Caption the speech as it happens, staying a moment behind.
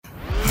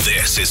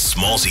This is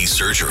Smallzy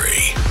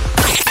Surgery.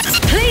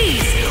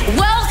 Please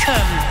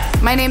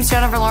welcome. My name's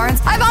Jennifer Lawrence.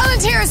 I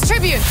volunteer as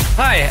tribute.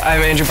 Hi,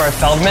 I'm Andrew Barth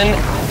Feldman.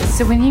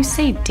 So when you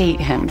say date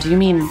him, do you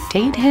mean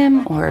date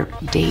him or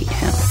date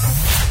him?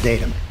 Date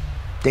him.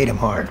 Date him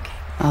hard.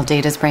 I'll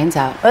date his brains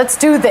out. Let's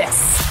do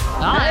this.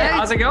 Hi,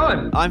 how's it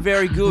going? I'm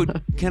very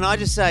good. Can I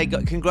just say,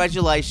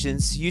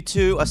 congratulations. You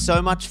two are so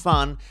much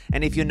fun.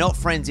 And if you're not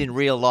friends in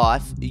real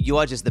life, you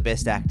are just the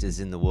best actors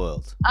in the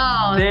world.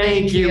 Oh,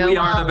 Thank you. We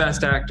are the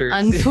best actors.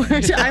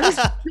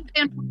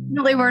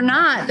 Unfortunately, we're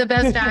not the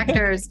best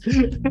actors.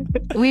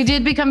 We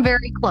did become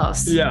very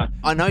close. Yeah.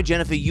 I know,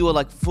 Jennifer, you are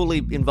like fully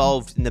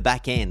involved in the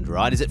back end,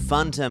 right? Is it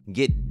fun to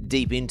get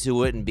deep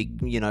into it and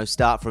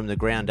start from the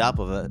ground up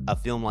of a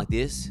film like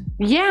this?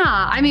 Yeah,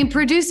 I mean,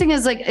 producing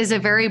is a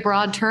very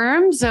broad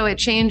term, so it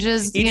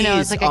changes. It is.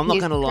 It's like I'm not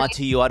going to lie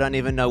to you. I don't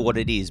even know what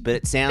it is, but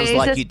it sounds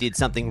like you did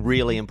something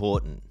really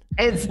important.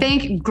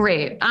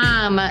 Great.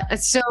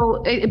 So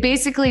it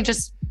basically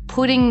just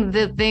putting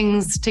the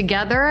things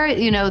together.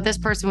 This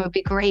person would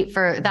be great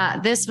for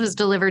that. This was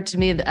delivered to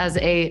me as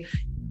a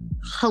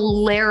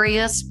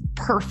hilarious,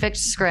 perfect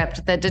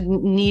script that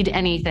didn't need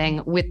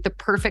anything, with the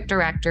perfect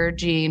director,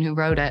 Gene, who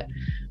wrote it.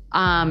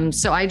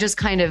 So I just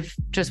kind of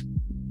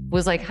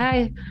was like,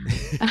 hi.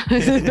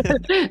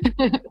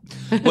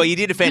 Well, you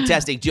did a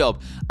fantastic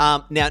job.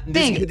 Now,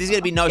 there's going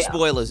to be no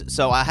spoilers,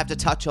 so I have to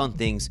touch on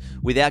things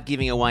without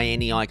giving away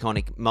any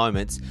iconic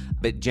moments.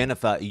 But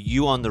Jennifer,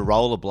 you on the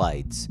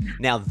rollerblades.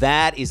 Now,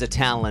 that is a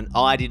talent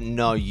I didn't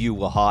know you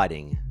were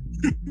hiding.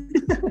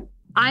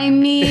 I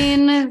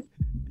mean...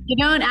 You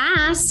don't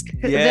ask,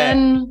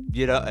 then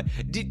keep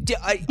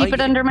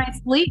it under my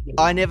sleeve.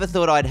 I never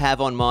thought I'd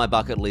have on my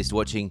bucket list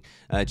watching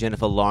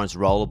Jennifer Lawrence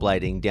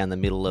rollerblading down the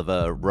middle of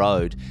a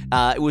road.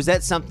 Was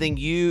that something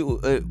you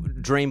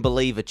dream,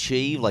 believe,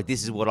 achieve? Like,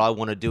 this is what I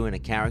want to do in a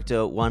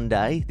character one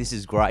day? This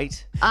is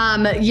great.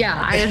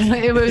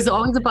 It was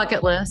always a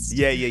bucket list.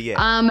 Yeah.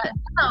 No,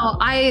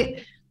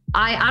 I,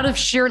 out of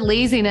sheer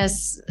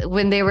laziness,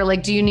 when they were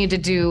like, do you need to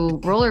do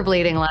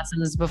rollerblading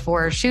lessons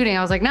before shooting?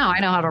 I was like, no, I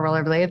know how to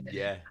rollerblade.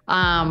 Yeah.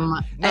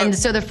 And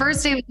so the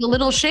first day was a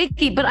little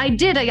shaky, but I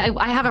did.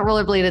 I haven't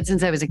rollerbladed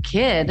since I was a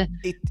kid.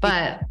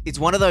 It's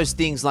one of those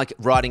things like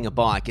riding a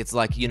bike. It's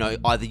like,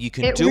 either you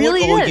can do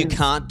really it or is. you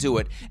can't do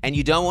it. And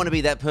you don't want to be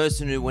that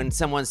person who, when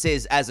someone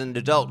says as an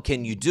adult,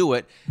 can you do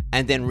it?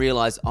 And then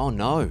realize, oh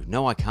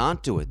no, I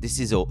can't do it. This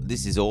is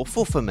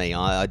awful for me.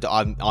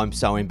 I'm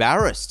so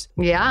embarrassed.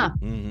 Yeah.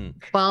 Mm-hmm.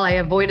 Well, I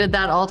avoided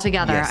that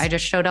altogether. Yes. I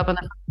just showed up on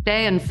the first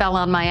day and fell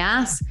on my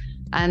ass,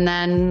 and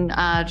then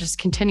just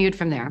continued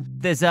from there.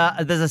 There's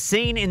a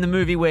scene in the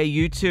movie where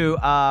you two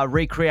are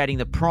recreating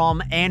the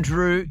prom.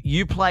 Andrew,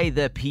 you play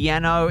the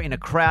piano in a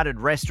crowded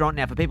restaurant.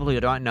 Now, for people who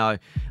don't know,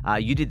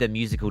 you did the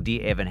musical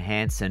Dear Evan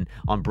Hansen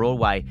on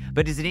Broadway.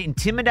 But is it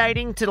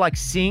intimidating to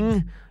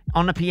sing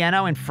on a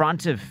piano in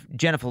front of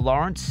Jennifer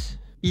Lawrence?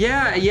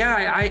 Yeah.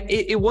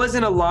 It was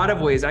in a lot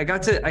of ways. I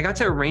got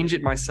to arrange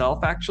it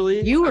myself,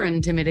 actually. You were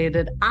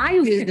intimidated. I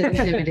was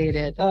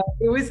intimidated.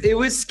 It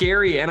was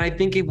scary, and I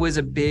think it was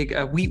a big.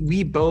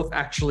 We both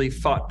actually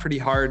fought pretty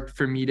hard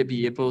for me to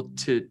be able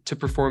to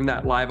perform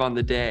that live on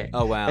the day.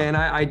 Oh wow! And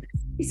I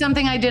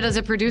something I did as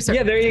a producer.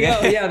 Yeah, there you go.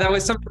 Yeah, that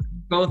was something we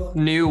both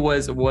knew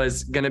was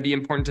going to be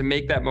important to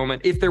make that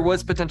moment. If there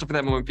was potential for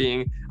that moment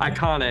being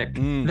iconic,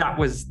 that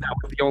was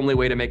the only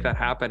way to make that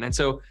happen. And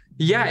so.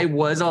 Yeah, it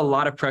was a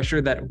lot of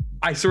pressure that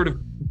I sort of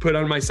put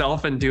on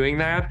myself in doing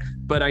that,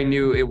 but I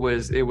knew it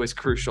was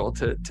crucial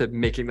to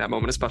making that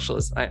moment as special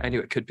as I knew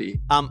it could be.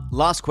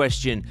 Last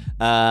question.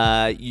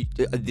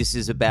 This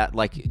is about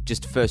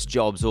just first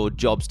jobs or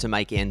jobs to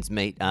make ends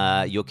meet.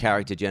 Your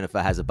character,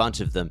 Jennifer, has a bunch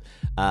of them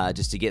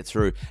just to get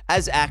through.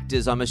 As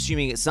actors, I'm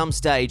assuming at some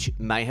stage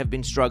may have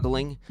been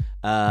struggling.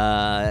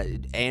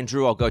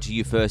 Andrew, I'll go to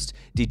you first.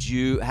 Did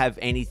you have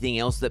anything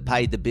else that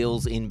paid the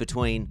bills in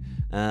between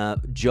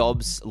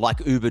jobs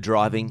like Uber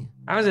driving?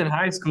 I was in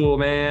high school,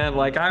 man.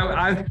 I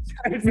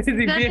was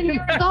busy 7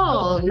 years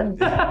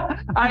old.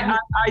 I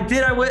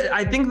did.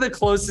 I think the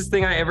closest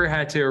thing I ever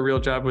had to a real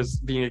job was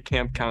being a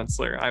camp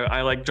counselor.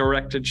 I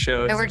directed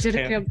shows. I worked at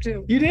a camp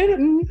too. You did?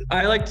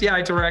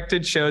 I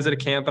directed shows at a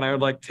camp, and I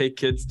would take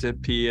kids to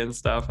pee and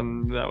stuff,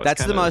 and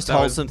that's the most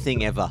wholesome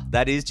thing ever.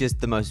 That is just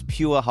the most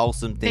pure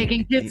wholesome thing.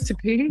 Taking kids to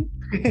pee.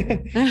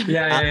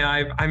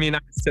 Yeah. I mean, I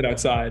sit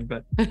outside,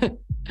 but.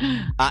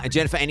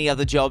 Jennifer, any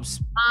other jobs?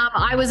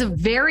 I was a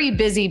very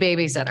busy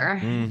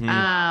babysitter,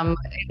 Mm-hmm.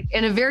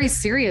 and a very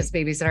serious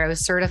babysitter. I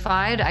was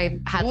certified. I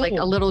had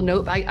a little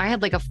note. I had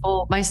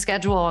my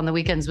schedule on the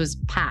weekends was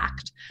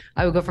packed.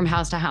 I would go from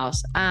house to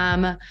house.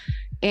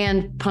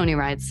 And pony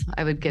rides.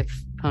 I would give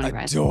pony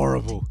rides.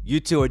 Adorable. You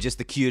two are just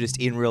the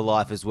cutest in real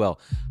life as well.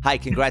 Hey,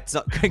 congrats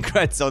on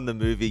the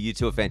movie. You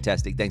two are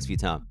fantastic. Thanks for your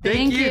time.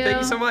 Thank you. Thank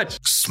you so much.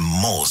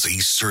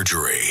 Smallzy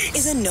Surgery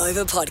is a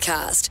Nova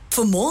podcast.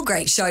 For more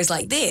great shows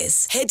like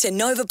this, head to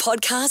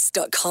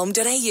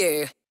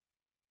novapodcast.com.au.